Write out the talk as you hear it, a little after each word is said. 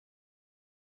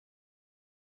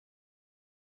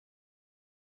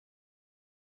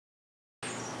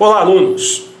Olá,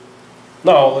 alunos!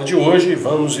 Na aula de hoje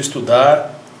vamos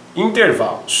estudar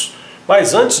intervalos.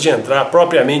 Mas antes de entrar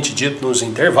propriamente dito nos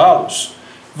intervalos,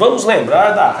 vamos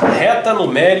lembrar da reta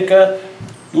numérica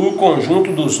do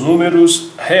conjunto dos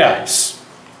números reais.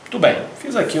 Muito bem,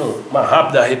 fiz aqui uma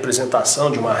rápida representação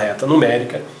de uma reta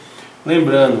numérica,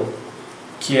 lembrando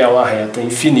que é uma reta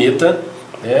infinita,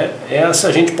 né? Essa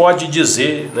a gente pode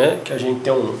dizer, né, que a gente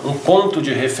tem um ponto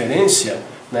de referência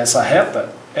nessa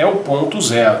reta, é o ponto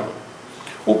zero.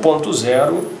 O ponto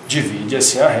zero divide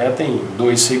assim a reta em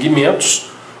dois segmentos,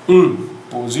 um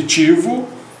positivo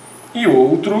e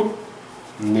outro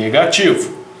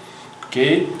negativo.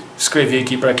 Ok? Escrevi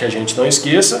aqui para que a gente não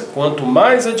esqueça: quanto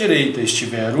mais à direita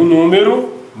estiver o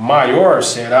número, maior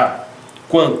será.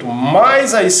 Quanto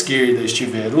mais à esquerda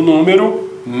estiver o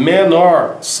número,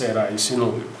 menor será esse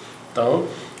número. Então,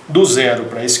 do zero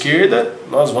para a esquerda,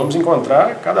 nós vamos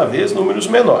encontrar cada vez números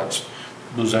menores.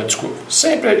 Do zero, desculpa.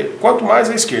 Sempre, quanto mais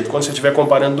à esquerda, quando você estiver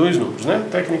comparando dois números, né?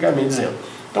 Tecnicamente dizendo.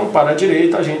 Então, para a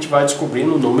direita, a gente vai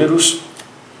descobrindo números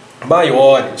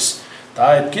maiores.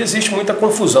 Tá? É porque existe muita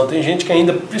confusão. Tem gente que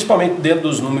ainda, principalmente dentro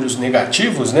dos números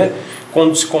negativos, né?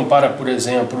 Quando se compara, por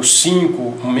exemplo, o 5,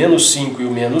 o menos 5 e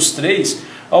o menos 3,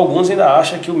 alguns ainda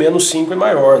acham que o menos 5 é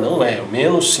maior. Não é. O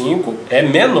menos 5 é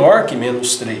menor que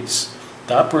menos 3.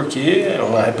 Tá? Porque é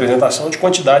uma representação de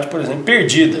quantidade, por exemplo,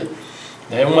 perdida.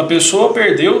 Uma pessoa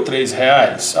perdeu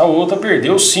R$3, a outra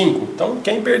perdeu 5. Então,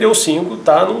 quem perdeu 5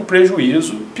 está num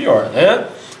prejuízo pior, né?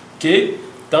 Ok?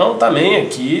 Então, também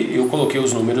aqui eu coloquei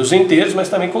os números inteiros, mas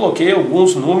também coloquei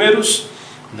alguns números,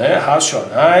 né,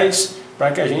 racionais,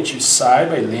 para que a gente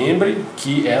saiba e lembre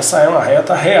que essa é uma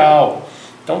reta real.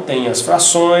 Então, tem as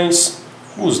frações,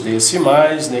 os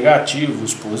decimais,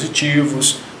 negativos,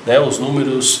 positivos, né, os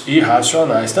números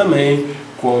irracionais também,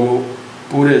 como,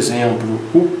 por exemplo,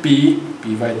 o π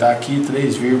vai estar aqui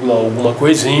 3, alguma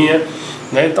coisinha,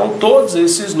 né? Então todos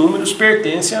esses números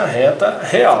pertencem à reta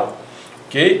real,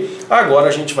 ok? Agora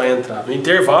a gente vai entrar no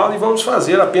intervalo e vamos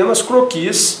fazer apenas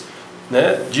croquis,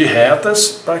 né, de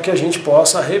retas para que a gente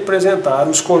possa representar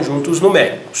os conjuntos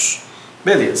numéricos.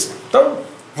 Beleza, então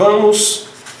vamos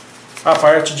à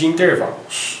parte de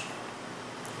intervalos.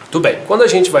 Muito bem, quando a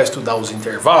gente vai estudar os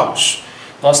intervalos,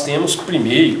 nós temos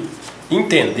primeiro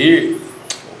entender,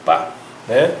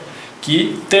 né,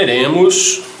 que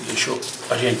teremos, deixa eu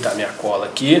ajeitar minha cola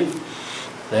aqui,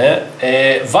 né,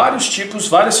 vários tipos,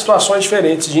 várias situações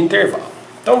diferentes de intervalo.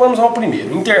 Então vamos ao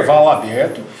primeiro, intervalo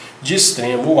aberto de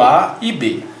extremo A e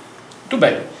B. Muito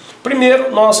bem,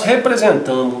 primeiro nós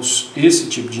representamos esse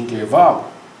tipo de intervalo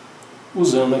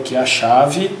usando aqui a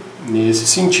chave nesse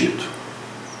sentido,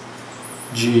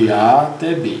 de A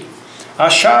até B.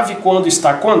 A chave, quando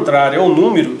está contrária ao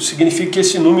número, significa que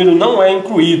esse número não é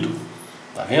incluído.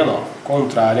 Tá vendo? Ó,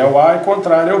 contrário ao A e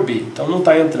contrário ao B. Então não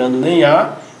está entrando nem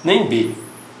A nem B.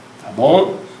 Tá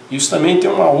bom? Isso também tem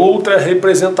uma outra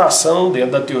representação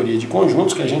dentro da teoria de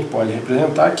conjuntos que a gente pode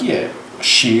representar, que é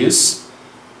x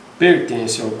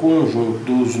pertence ao conjunto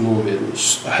dos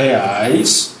números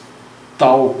reais,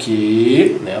 tal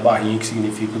que, né, a barrinha que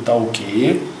significa o tal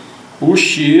que, o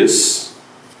x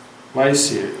vai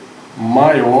ser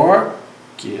maior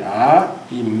que A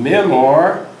e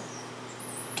menor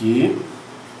que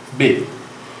B.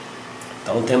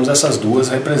 Então temos essas duas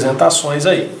representações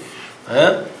aí,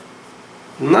 né?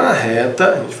 Na reta,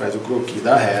 a gente faz o croquis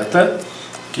da reta,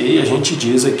 que a gente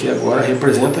diz aqui agora,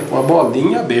 representa com a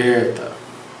bolinha aberta.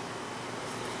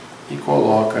 E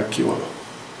coloca aqui, ó,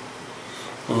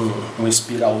 um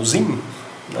espiralzinho,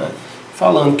 né?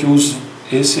 Falando que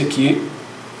esse aqui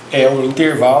é um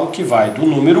intervalo que vai do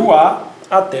número A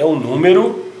até o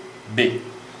número B.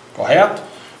 Correto?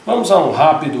 Vamos a um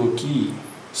rápido aqui,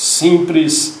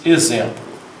 simples exemplo.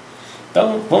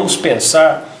 Então, vamos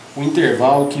pensar o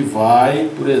intervalo que vai,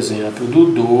 por exemplo, do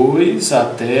 2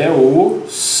 até o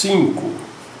 5.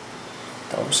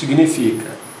 Então, significa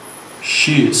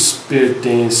x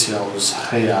pertence aos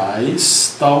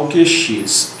reais, tal que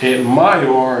x é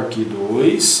maior que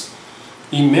 2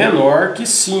 e menor que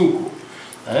 5.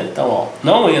 Então, ó,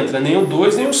 não entra nem o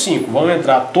 2 nem o 5, vão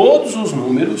entrar todos os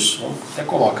números, vamos até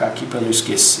colocar aqui para não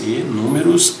esquecer,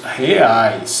 números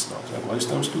reais. Nós agora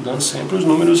estamos estudando sempre os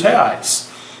números reais,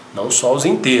 não só os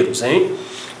inteiros, hein?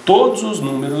 Todos os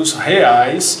números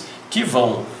reais que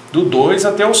vão do 2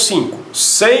 até o 5,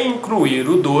 sem incluir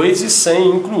o 2 e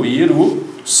sem incluir o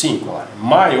 5. Ó,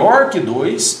 maior que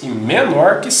 2 e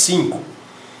menor que 5.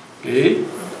 Ok?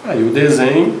 Aí o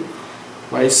desenho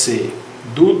vai ser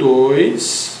do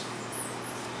 2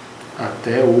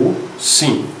 até o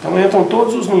 5. Então entram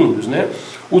todos os números, né?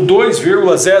 O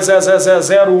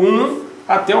 2,00001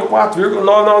 até o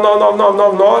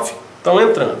 4,99999 estão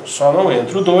entrando. Só não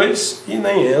entra o 2 e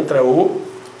nem entra o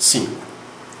 5.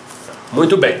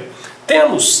 Muito bem.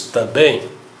 Temos também,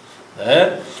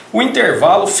 né, o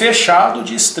intervalo fechado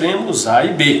de extremos A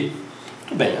e B.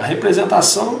 Muito bem, a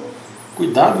representação,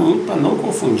 cuidado muito para não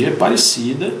confundir, é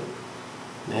parecida,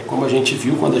 né, como a gente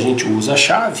viu quando a gente usa a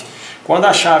chave. Quando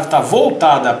a chave está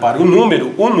voltada para o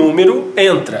número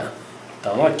entra.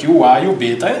 Então aqui o A e o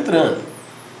B está entrando.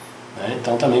 Né?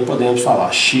 Então também podemos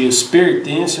falar x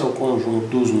pertence ao conjunto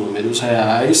dos números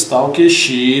reais, tal que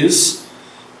x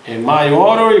é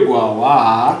maior ou igual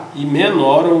a A e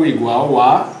menor ou igual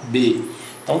a B.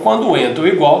 Então quando entra ou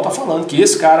igual, está falando que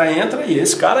esse cara entra e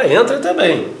esse cara entra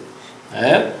também.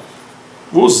 Né?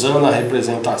 Usando a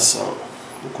representação,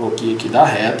 eu coloquei aqui da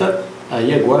reta,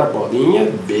 aí agora a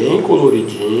bolinha bem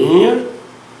coloridinha,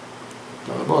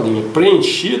 então a bolinha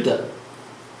preenchida,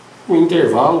 o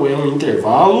intervalo é um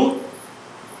intervalo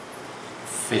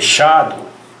fechado,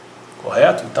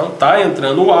 correto? Então está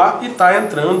entrando o A e está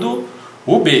entrando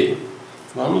o B.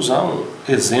 Vamos usar um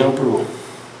exemplo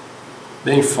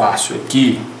bem fácil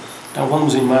aqui. Então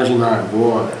vamos imaginar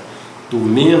agora do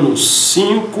menos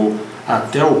 5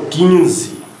 até o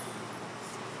 15.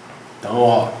 Então,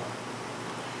 ó,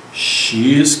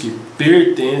 x que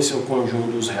pertence ao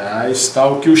conjunto dos reais,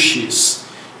 tal que o x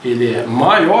ele é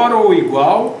maior ou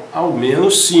igual ao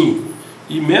menos 5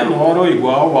 e menor ou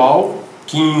igual ao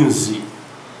 15.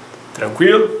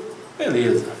 Tranquilo?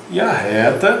 Beleza. E a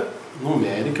reta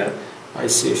numérica vai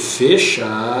ser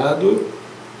fechado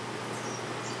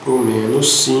para o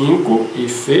menos 5 e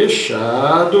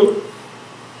fechado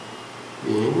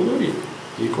bem colorido.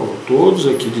 E com todos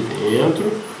aqui de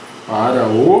dentro para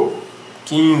o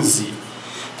 15.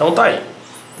 Então tá aí.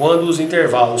 Quando os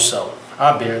intervalos são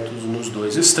abertos nos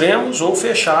dois extremos ou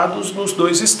fechados nos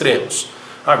dois extremos.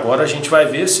 Agora a gente vai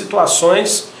ver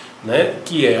situações, né,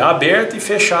 que é aberto e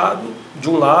fechado de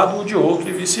um lado ou de outro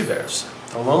e vice-versa.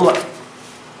 Então vamos lá.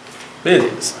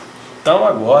 Beleza. Então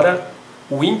agora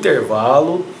o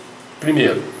intervalo,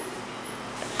 primeiro,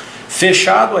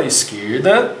 fechado à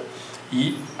esquerda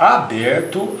e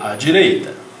aberto à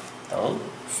direita. Então,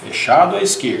 fechado à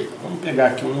esquerda. Vamos pegar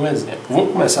aqui um exemplo.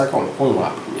 Vamos começar com o A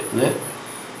primeiro, né?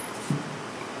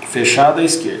 Fechado à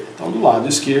esquerda. Então, do lado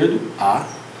esquerdo, A.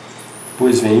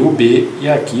 Depois vem o B e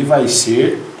aqui vai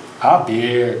ser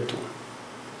aberto.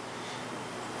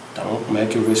 Então, como é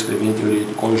que eu vou escrever em teoria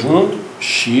do conjunto?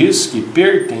 X que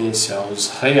pertence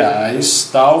aos reais,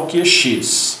 tal que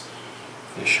x.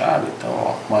 Fechado? Então,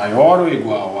 ó, maior ou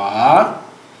igual a A,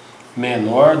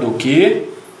 menor do que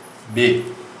B.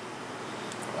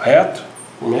 Correto?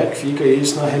 Como é que fica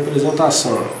isso na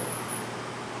representação?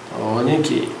 Então, olhem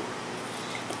aqui.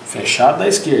 Fechado da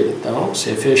esquerda. Então, se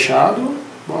é fechado,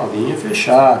 bolinha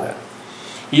fechada.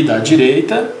 E da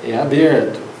direita é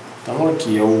aberto. Então,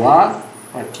 aqui é o A,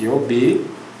 aqui é o B.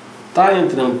 Está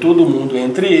entrando todo mundo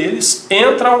entre eles.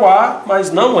 Entra o A,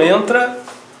 mas não entra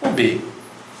o B.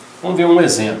 Vamos ver um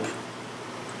exemplo.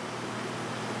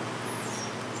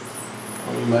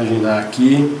 Vamos imaginar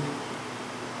aqui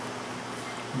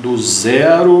do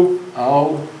 0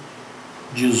 ao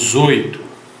 18.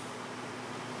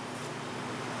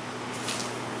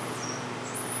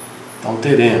 Então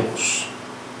teremos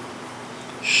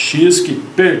x que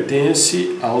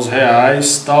pertence aos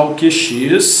reais, tal que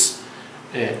x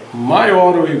é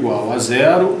maior ou igual a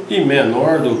 0 e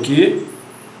menor do que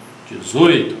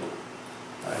 18.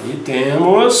 Aí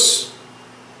temos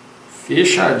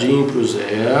fechadinho para o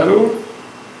 0.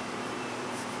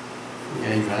 E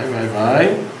aí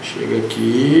vai. Chega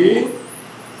aqui,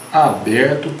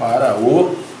 aberto para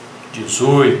o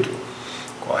 18.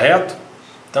 Correto?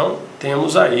 Então,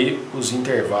 temos aí os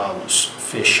intervalos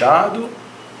fechado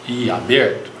e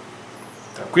aberto.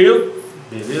 Tranquilo?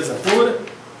 Beleza pura?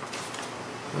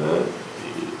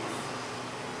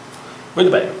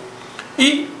 Muito bem.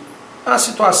 E a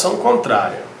situação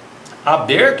contrária.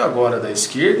 Aberto agora da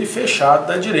esquerda e fechado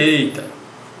da direita.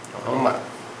 Então, vamos lá.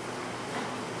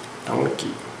 Então,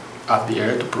 aqui.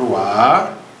 Aberto para o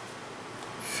A,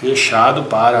 fechado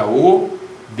para o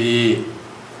B.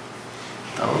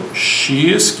 Então,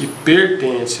 x que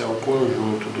pertence ao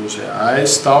conjunto dos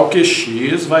reais, tal que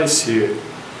x vai ser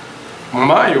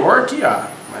maior que A,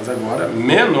 mas agora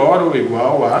menor ou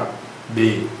igual a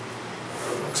B.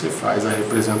 Você faz a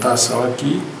representação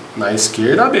aqui na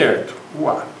esquerda, aberto, o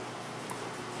A.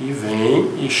 E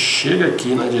vem e chega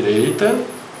aqui na direita,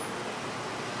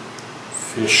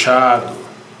 fechado.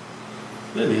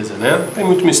 Beleza, né? Não tem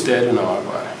muito mistério não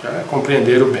agora. Já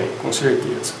compreenderam bem, com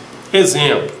certeza.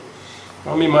 Exemplo.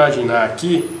 Vamos imaginar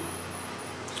aqui,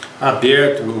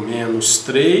 aberto no menos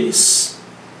 3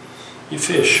 e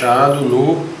fechado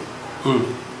no 1.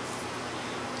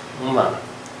 Vamos lá.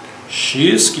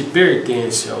 X que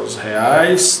pertence aos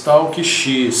reais, tal que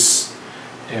x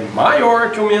é maior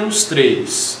que o menos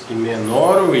 3 e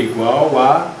menor ou igual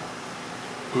a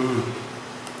 1. Então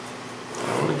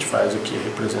a gente faz aqui a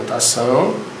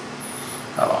representação.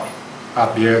 Tá lá,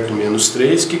 aberto menos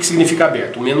 3. O que significa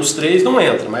aberto? O menos 3 não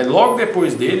entra, mas logo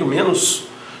depois dele o menos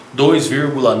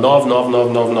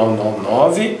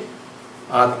 2,999999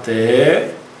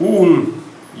 até o 1.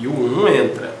 E o 1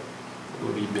 entra. Vou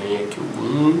abrir bem aqui o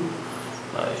 1.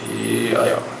 Aí,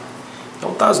 ó.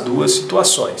 Então tá as duas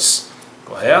situações,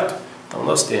 correto? Então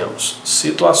nós temos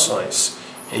situações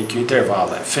em que o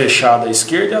intervalo é fechado à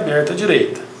esquerda e aberto à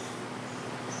direita,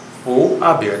 ou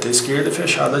aberto à esquerda e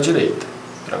fechado à direita.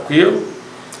 Tranquilo?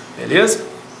 Beleza?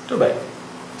 Muito bem.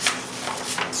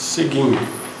 Seguindo.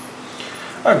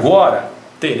 Agora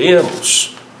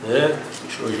teremos, né?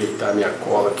 Deixa eu ajeitar minha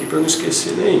cola aqui para não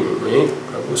esquecer nenhum, hein?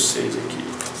 Para vocês aqui.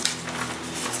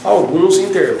 Alguns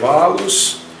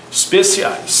intervalos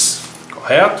especiais,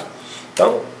 correto?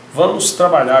 Então, vamos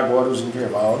trabalhar agora os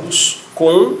intervalos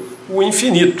com o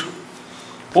infinito.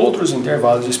 Outros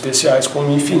intervalos especiais com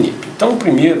o infinito. Então, o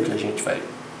primeiro que a gente vai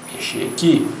mexer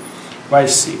aqui vai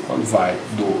ser quando vai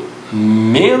do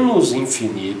menos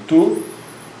infinito,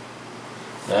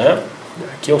 né?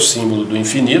 Aqui é o símbolo do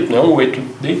infinito, não é um 8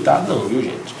 deitado não, viu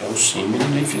gente? É o símbolo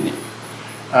do infinito.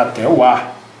 Até o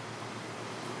A.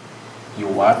 E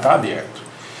o A está aberto.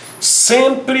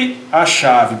 Sempre a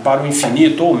chave para o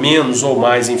infinito, ou menos ou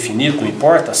mais infinito, não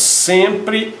importa,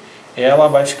 sempre ela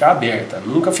vai ficar aberta,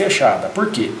 nunca fechada. Por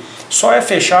quê? Só é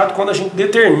fechado quando a gente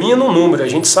determina um número, a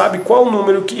gente sabe qual o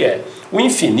número que é. O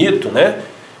infinito, né?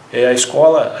 A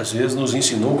escola às vezes nos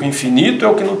ensinou que o infinito é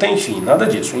o que não tem fim, nada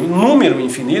disso. O número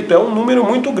infinito é um número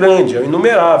muito grande, é o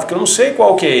inumerável, que eu não sei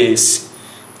qual que é esse.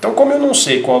 Então, como eu não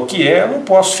sei qual que é, eu não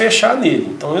posso fechar nele.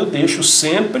 Então eu deixo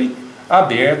sempre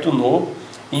aberto no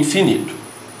infinito.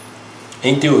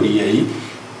 Em teoria aí,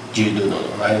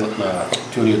 na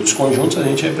teoria dos conjuntos, a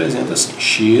gente representa assim: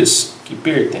 x que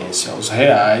pertence aos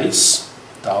reais,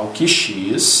 tal que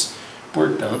x,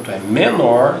 portanto, é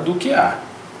menor do que a.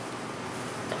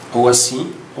 Ou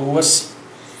assim,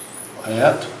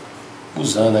 correto?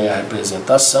 Usando aí a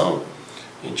representação,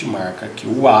 a gente marca aqui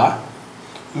o a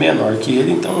menor que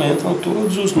ele, então entram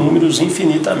todos os números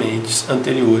infinitamente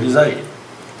anteriores a ele.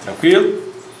 Tranquilo?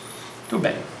 Muito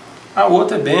bem. A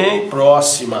outra é bem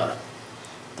próxima,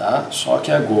 tá? Só que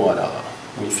agora,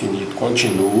 ó, o infinito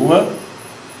continua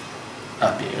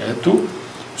aberto,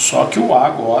 só que o a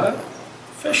agora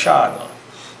fechado. Ó.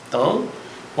 Então,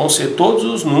 vão ser todos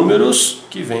os números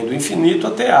que vêm do infinito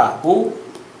até a, ou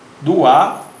do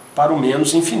a para o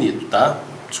menos infinito, tá?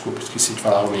 Desculpa, esqueci de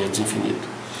falar o menos infinito.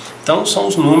 Então, são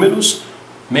os números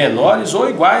menores ou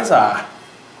iguais a a.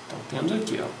 Então, temos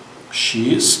aqui, ó,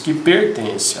 x que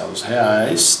pertence aos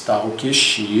reais, tal que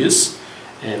x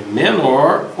é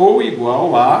menor ou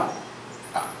igual a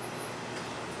a.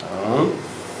 Então,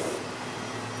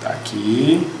 tá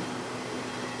aqui.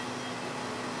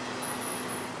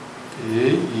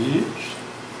 E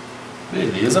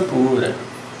beleza pura.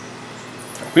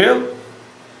 Tranquilo?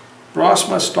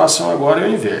 Próxima situação agora é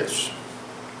o inverso,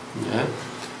 né?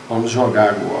 Vamos jogar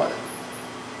agora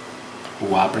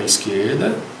o a para a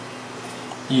esquerda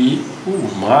e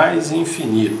o mais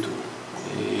infinito.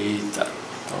 Eita,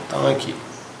 então estamos aqui.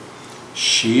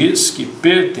 X que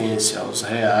pertence aos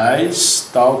reais,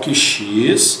 tal que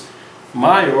x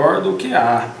maior do que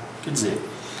a. Quer dizer,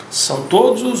 são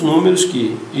todos os números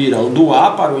que irão do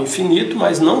a para o infinito,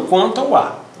 mas não conta o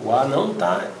a. O a não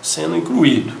está sendo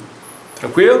incluído.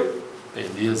 Tranquilo?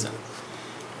 Beleza.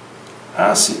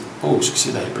 Ah, sim. Esqueci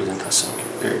da representação aqui.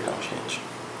 Perdão, gente.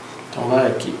 Então vai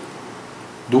aqui.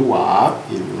 Do a,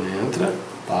 ele entra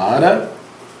para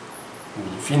o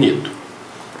infinito.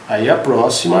 Aí a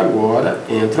próxima agora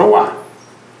entra o a.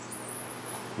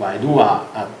 Vai do a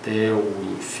até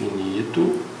o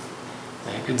infinito.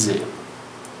 Né? Quer dizer,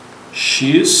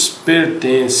 x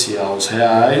pertence aos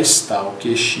reais, tal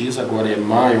que x agora é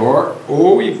maior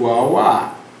ou igual a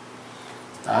a.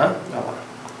 Tá? Olha lá.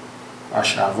 A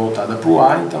chave voltada para o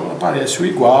a, então aparece o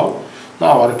igual.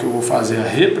 Na hora que eu vou fazer a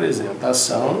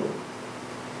representação,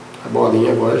 a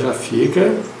bolinha agora já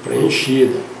fica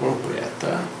preenchida,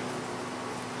 completa.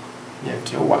 E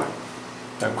aqui é o a.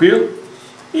 Tranquilo?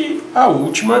 E a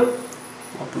última, vou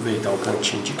aproveitar o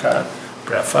cantinho de cá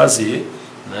para fazer,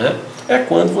 né? É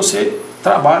quando você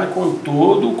trabalha com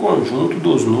todo o conjunto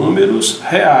dos números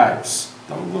reais.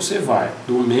 Então você vai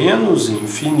do menos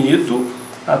infinito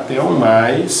até o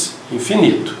mais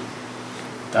infinito.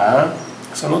 Tá?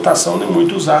 Essa notação não é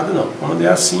muito usada não. Quando é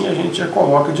assim a gente já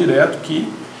coloca direto que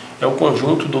é o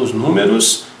conjunto dos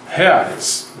números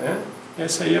reais. né?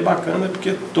 Esse aí é bacana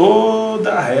porque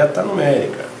toda reta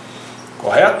numérica,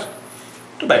 correto?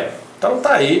 Muito bem, então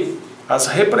tá aí as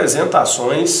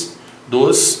representações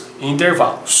dos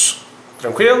intervalos,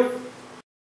 tranquilo?